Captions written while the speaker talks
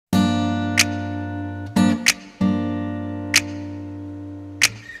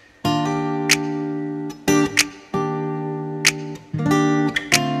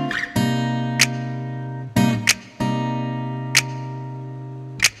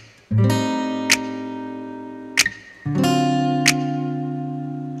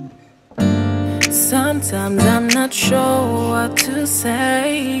Sometimes I'm not sure what to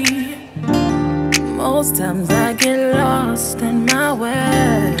say. Most times I get lost in my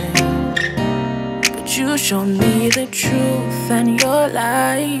way. But you show me the truth and your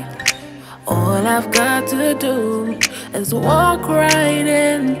light. All I've got to do is walk right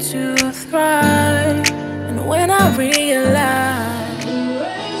into thrive. And when I realize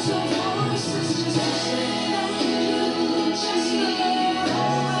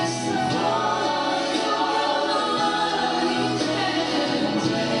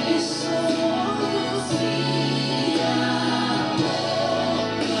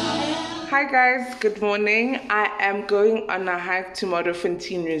Hi guys, good morning. I am going on a hike to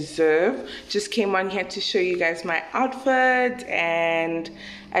Modderfontein Reserve. Just came on here to show you guys my outfit, and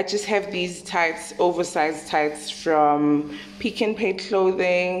I just have these tights, oversized tights from Pick n Pay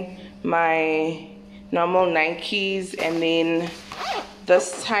Clothing, my normal Nikes, and then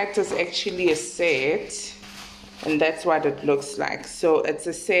this tight is actually a set, and that's what it looks like. So it's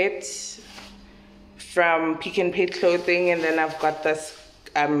a set from Pick n Pay Clothing, and then I've got this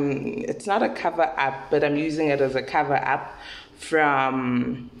it's not a cover up, but I'm using it as a cover up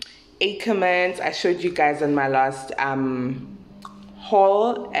from Ackermans. I showed you guys in my last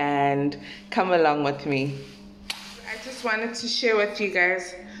haul, and come along with me. I just wanted to share with you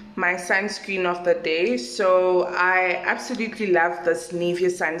guys my sunscreen of the day. So I absolutely love this Nivea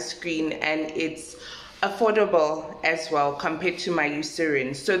sunscreen, and it's affordable as well compared to my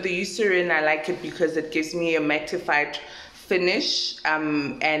Eucerin. So the Eucerin, I like it because it gives me a mattified finish,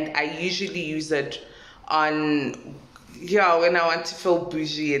 and I usually use it on when I want to feel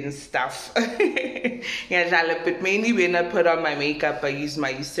bougie and stuff. But mainly when I put on my makeup, I use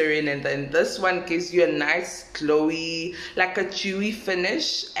my Eucerin, and then this one gives you a nice glowy, like a dewy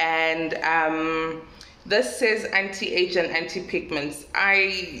finish. And this says anti-age and anti-pigments. I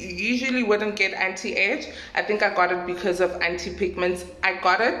usually wouldn't get anti-age. I think I got it because of anti-pigments.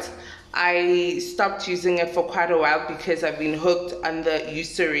 I stopped using it for quite a while because I've been hooked on the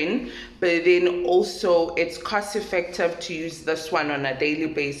Eucerin, but then also it's cost effective to use this one on a daily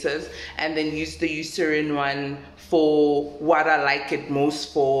basis and then use the Eucerin one for what I like it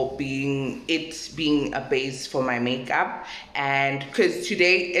most for, being a base for my makeup. And because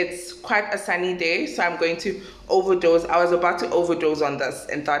today it's quite a sunny day, so I'm going to overdose. I was about to overdose on this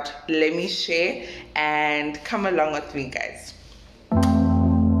and thought, let me share, and come along with me, guys.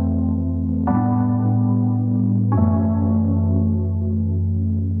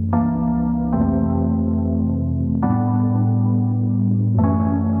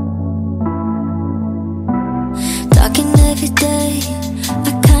 Every day,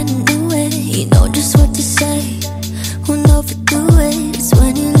 I kinda knew it. You know just what to say. Won't overdo it. It's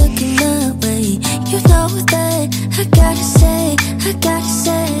when you're looking that way. You know that I gotta say.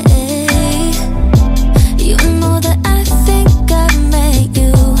 You know that I think I met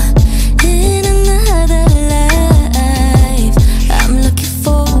you in another life. I'm looking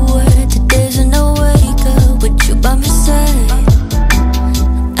forward to days when I wake up with you by my side.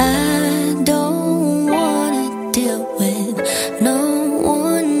 I don't wanna deal with no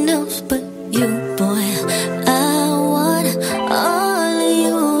one else but you, boy. I want all of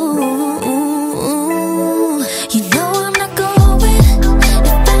you. You know I'm not going.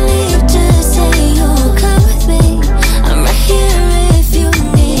 If I leave, just say you'll come with me. I'm right here if you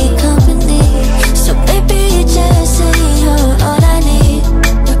need company. So baby, just say you're all I need.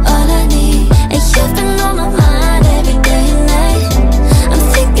 You're all I need. And you've been on my mind every day and night. I'm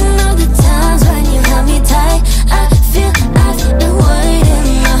thinking of the times when you held me tight. I feel I've been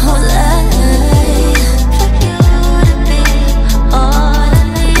waiting my whole life for you to be all I need.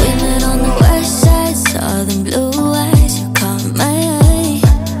 We met on the west side, saw them blue eyes, you caught my eye.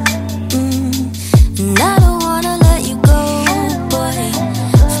 And I don't wanna let you go, boy.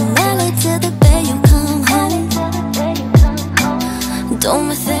 From LA to the Bay, you come home. Do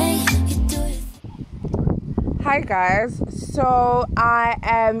my thing, you do it. Hi guys, so I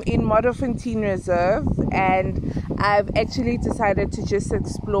am in Modderfontein Reserve, and I've actually decided to just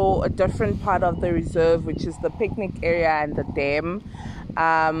explore a different part of the reserve, which is the picnic area and the dam.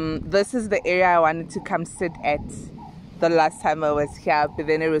 This is the area I wanted to come sit at the last time I was here, but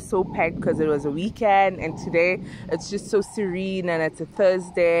then it was so packed because it was a weekend, and today it's just so serene and it's a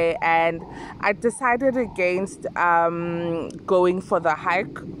Thursday, and I decided against going for the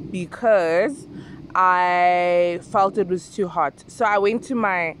hike because I felt it was too hot. So I went to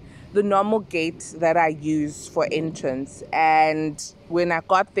the normal gate that I use for entrance, and when I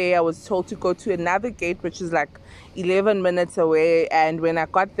got there I was told to go to another gate which is like 11 minutes away, and when I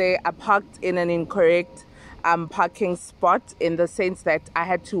got there I parked in an incorrect parking spot, in the sense that I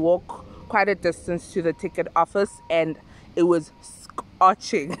had to walk quite a distance to the ticket office, and it was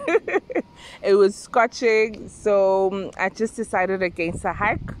scorching. It was scorching, so I just decided against a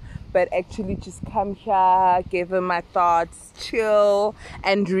hike, but actually just come here, give him my thoughts, chill,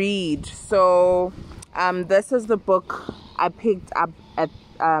 and read. So this is the book I picked up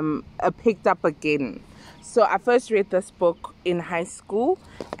again. So I first read this book in high school,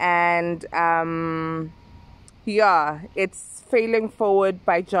 and yeah, it's Failing Forward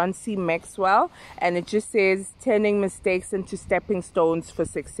by John C. Maxwell, and it just says turning mistakes into stepping stones for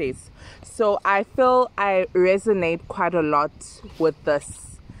success. So I feel I resonate quite a lot with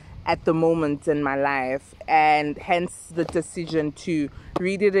this at the moment in my life, and hence the decision to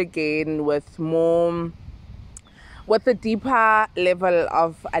read it again with a deeper level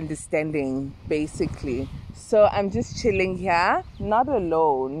of understanding, basically. So I'm just chilling here, not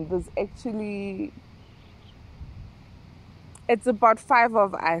alone. There's actually, it's about 5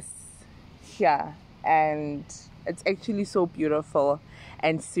 of us here, and it's actually so beautiful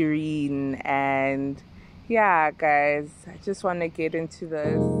and serene. And yeah, guys, I just want to get into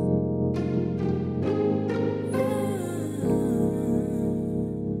this.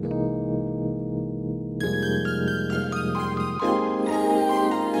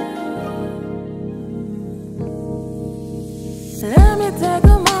 Let me take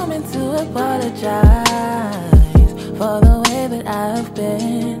a moment to apologize for the way that I've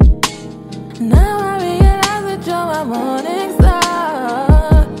been. Now I realize that you're my morning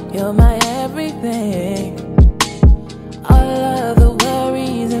star, you're my everything. All of the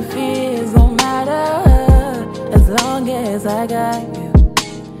worries and fears don't matter as long as I got you.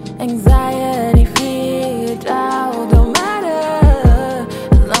 Anxiety, fear, doubt don't matter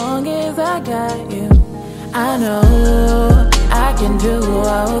as long as I got you. I know I can do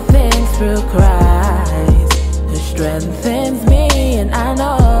all things through Christ who strengthens me, and I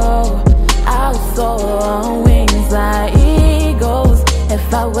know I'll soar on wings like eagles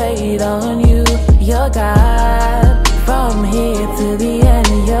if I wait on you. You're God from here to the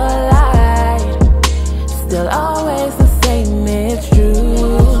end. Your light still always the same. It's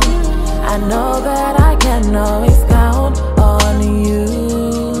true. I know that I can always count on you.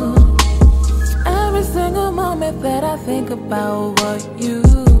 Every single moment that I think about what you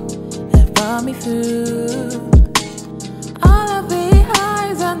have brought me through, all of the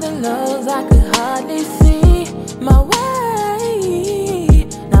highs and the lows, I could hardly see my way.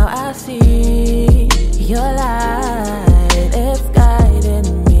 Now I see your light, it's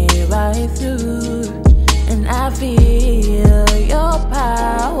guiding me right through, and I feel your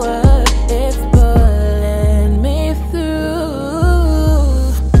power, it's pulling me through.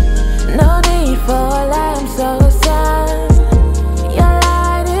 No need for lamps or sun, your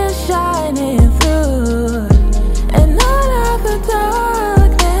light is shining through, and all of the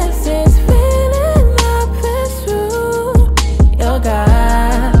darkness is filling up this room. You're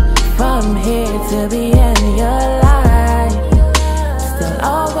God from here to the end. Your light still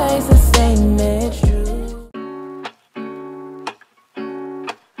always the same. It's true.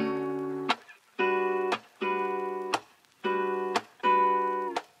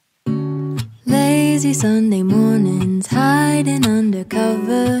 Lazy Sunday mornings, hiding under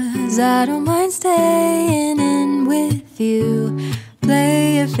covers. I don't mind staying in with you.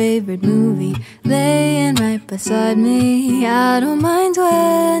 Play your favorite movie, laying right beside me. I don't mind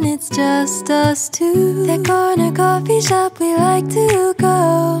when it's just us two. That corner coffee shop we like to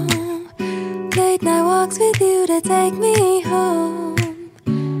go. Late night walks with you to take me home.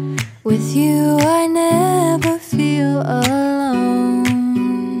 With you I never feel alone.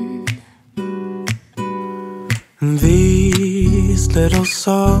 These little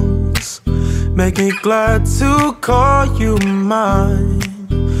songs make me glad to call you mine,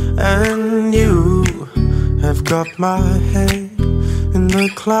 and you have got my head in the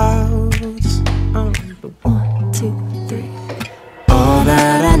clouds. 1, 2, 3. All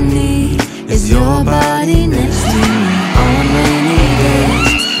that I need is your body next to me on rainy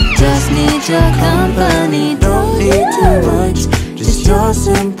days. Just need your company, don't need too much, just your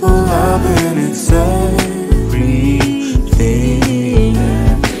simple love, and it's everything.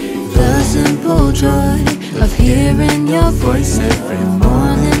 The simple joy of hearing your voice every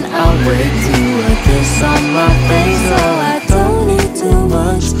morning. I'll wake to a kiss on my face. Oh, I don't need too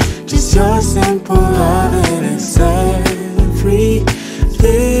much, just your simple love, and it's everything.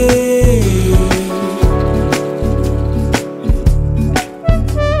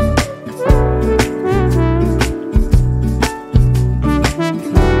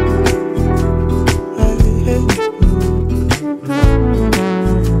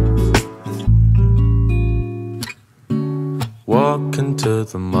 walking to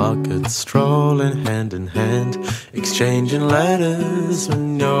the market, strolling hand in hand, exchanging letters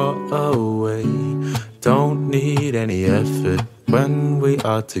when you're away. Don't need any effort when we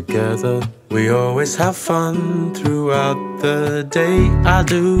are together. We always have fun throughout the day. I'll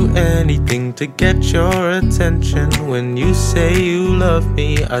do anything to get your attention. When you say you love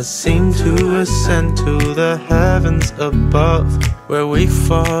me, I seem to ascend to the heavens above, where we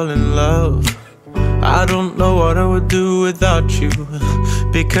fall in love. I don't know what I would do without you,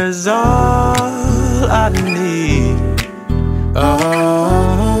 because all I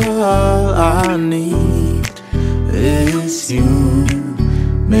need is you.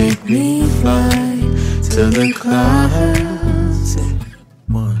 Make me fly to the clouds.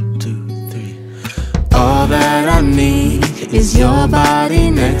 1, 2, 3. All that I need is your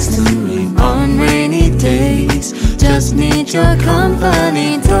body next to me on rainy days. Just need your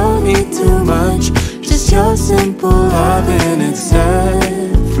company, don't need too much. Just your simple loving, it's everything.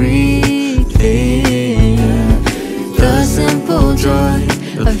 The simple joy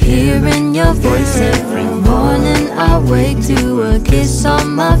of hearing your voice every morning. I wake to a kiss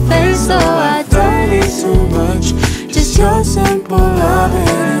on my face, so I don't need too much. Just your simple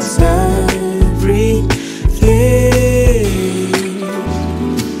loving, it's everything.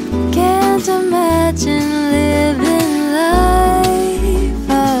 Can't imagine living life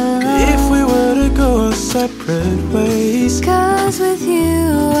alone if we were to go separate ways. 'Cause with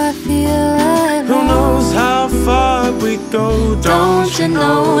you I feel like who knows how far we go. Don't you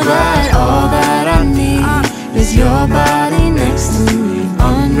know that all that I need is your body next to me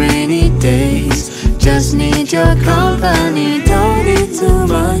on rainy days. Just need your company, don't need too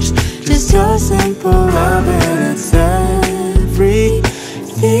much. Just your simple love and it's everything.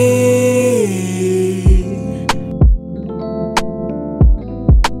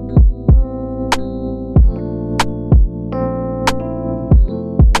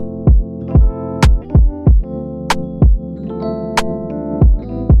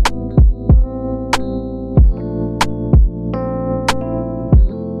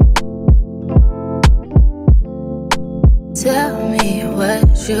 Tell me what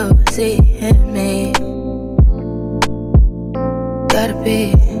you see in me. Gotta be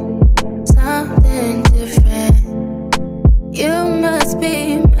something different. You must be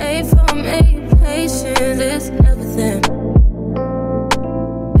made for me. Patience is everything.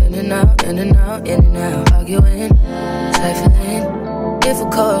 In and out, in and out, in and out. Arguing, trifling,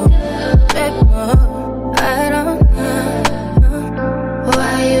 difficult. Maybe more, I don't know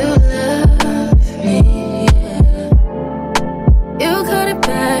why you love me. You got it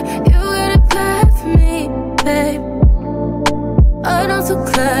bad for me, babe. I'm not so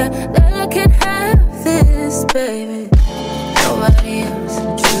glad that I can have this, baby. Nobody else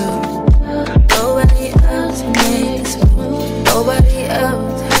true. Nobody else made this move. Nobody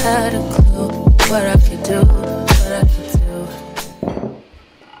else had a clue what I could do, what I could do.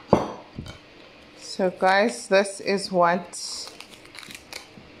 So guys, this is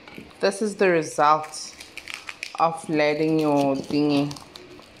the result of letting your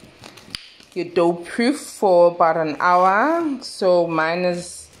dough proof for about an hour. So mine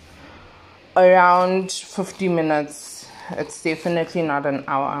is around 50 minutes. It's definitely not an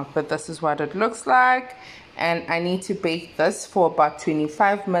hour, but this is what it looks like. And I need to bake this for about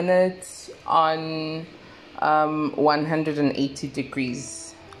 25 minutes on 180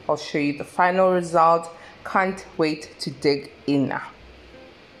 degrees. I'll show you the final result. Can't wait to dig in now.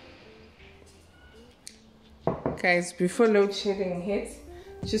 Guys, before load shedding hits,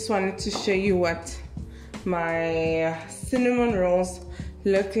 just wanted to show you what my cinnamon rolls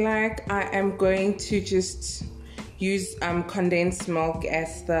look like. I am going to just use condensed milk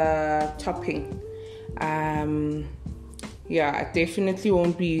as the topping. Yeah, I definitely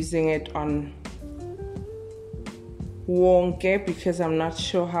won't be using it on wonke because I'm not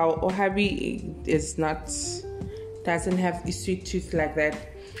sure how Ohabi doesn't have a sweet tooth like that.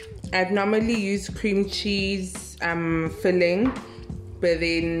 I'd normally use cream cheese filling, but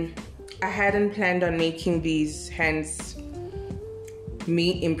then I hadn't planned on making these, hence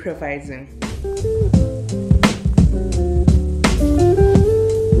me improvising.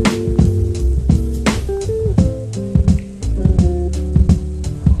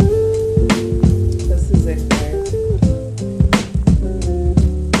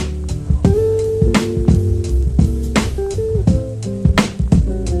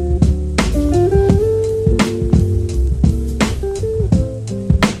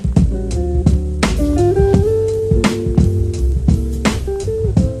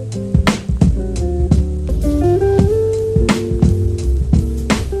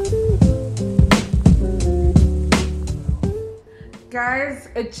 guys,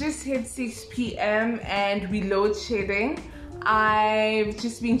 it just hit 6 p.m. and we load shedding. I've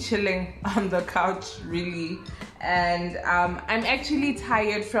just been chilling on the couch really, and I'm actually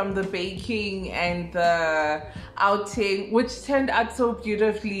tired from the baking and the outing, which turned out so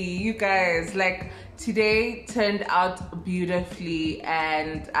beautifully, you guys. Like, today turned out beautifully,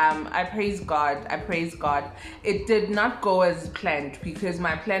 and I praise God. It did not go as planned, because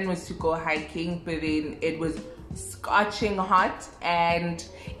my plan was to go hiking, but then it was scorching hot, and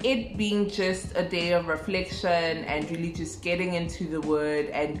it being just a day of reflection and really just getting into the word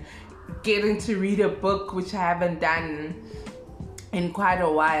and getting to read a book, which I haven't done in quite a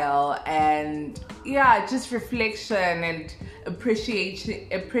while, and yeah, just reflection and appreciating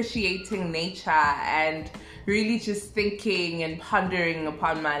nature, and really just thinking and pondering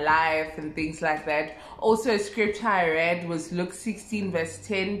upon my life and things like that. Also, a scripture I read was Luke 16 verse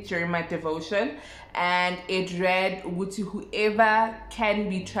 10 during my devotion, and it read, whoever can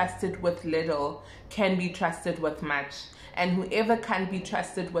be trusted with little can be trusted with much, and whoever can be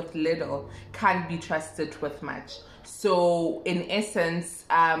trusted with little can be trusted with much. So in essence,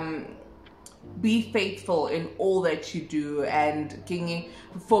 be faithful in all that you do. And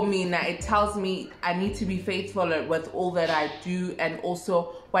for me now, it tells me I need to be faithful with all that I do, and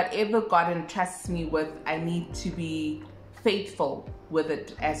also whatever God entrusts me with, I need to be faithful with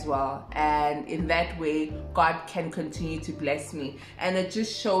it as well. And in that way, God can continue to bless me. And it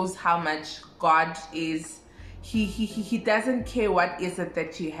just shows how much God is. He doesn't care what is it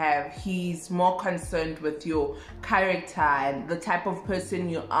that you have. He's more concerned with your character and the type of person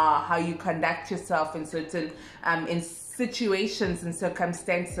you are, how you conduct yourself in certain in situations and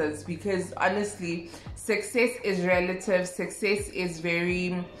circumstances. Because honestly, success is relative. Success is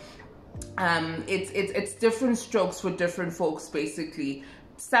very it's different strokes for different folks, basically.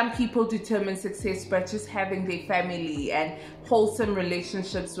 Some people determine success by just having their family and wholesome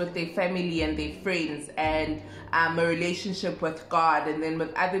relationships with their family and their friends, and a relationship with God. And then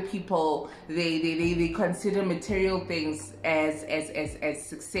with other people, they consider material things as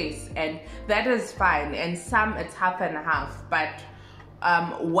success, and that is fine. And some it's half and half, but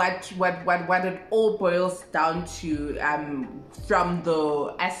what it all boils down to, from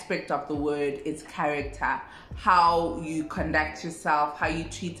the aspect of the word, is character. How you conduct yourself, how you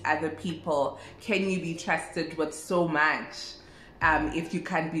treat other people. Can you be trusted with so much if you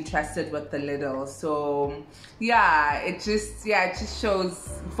can't be trusted with the little? So yeah, it just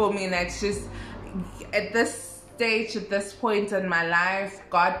shows for me, and it's just at this stage, at this point in my life,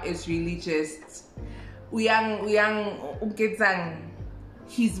 God is really just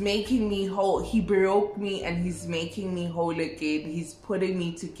He's making me whole. He broke me and he's making me whole again. He's putting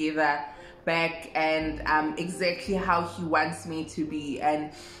me together back, and exactly how he wants me to be.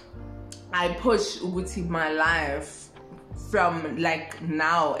 And I push Uguti my life from like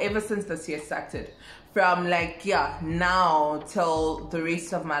now, ever since this year started, from like now till the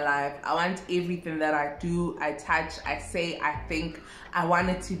rest of my life. I want everything that I do, I touch, I say, I think, I want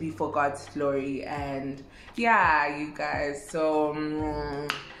it to be for God's glory. And yeah, you guys, so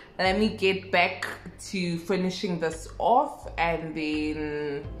let me get back to finishing this off, and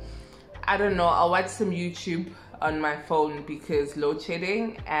then I don't know, I'll watch some YouTube on my phone because load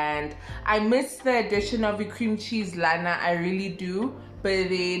shedding. And I miss the addition of the cream cheese lana, I really do. But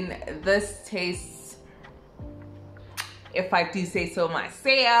then this tastes, if I do say so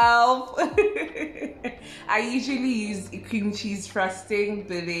myself, I usually use cream cheese frosting,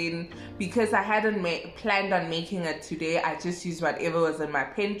 but then because I hadn't planned on making it today, I just used whatever was in my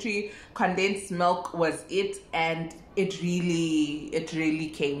pantry. Condensed milk was it, and it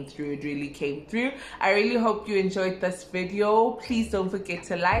really came through. It really came through. I really hope you enjoyed this video. Please don't forget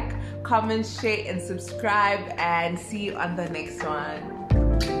to like, comment, share, and subscribe, and see you on the next one.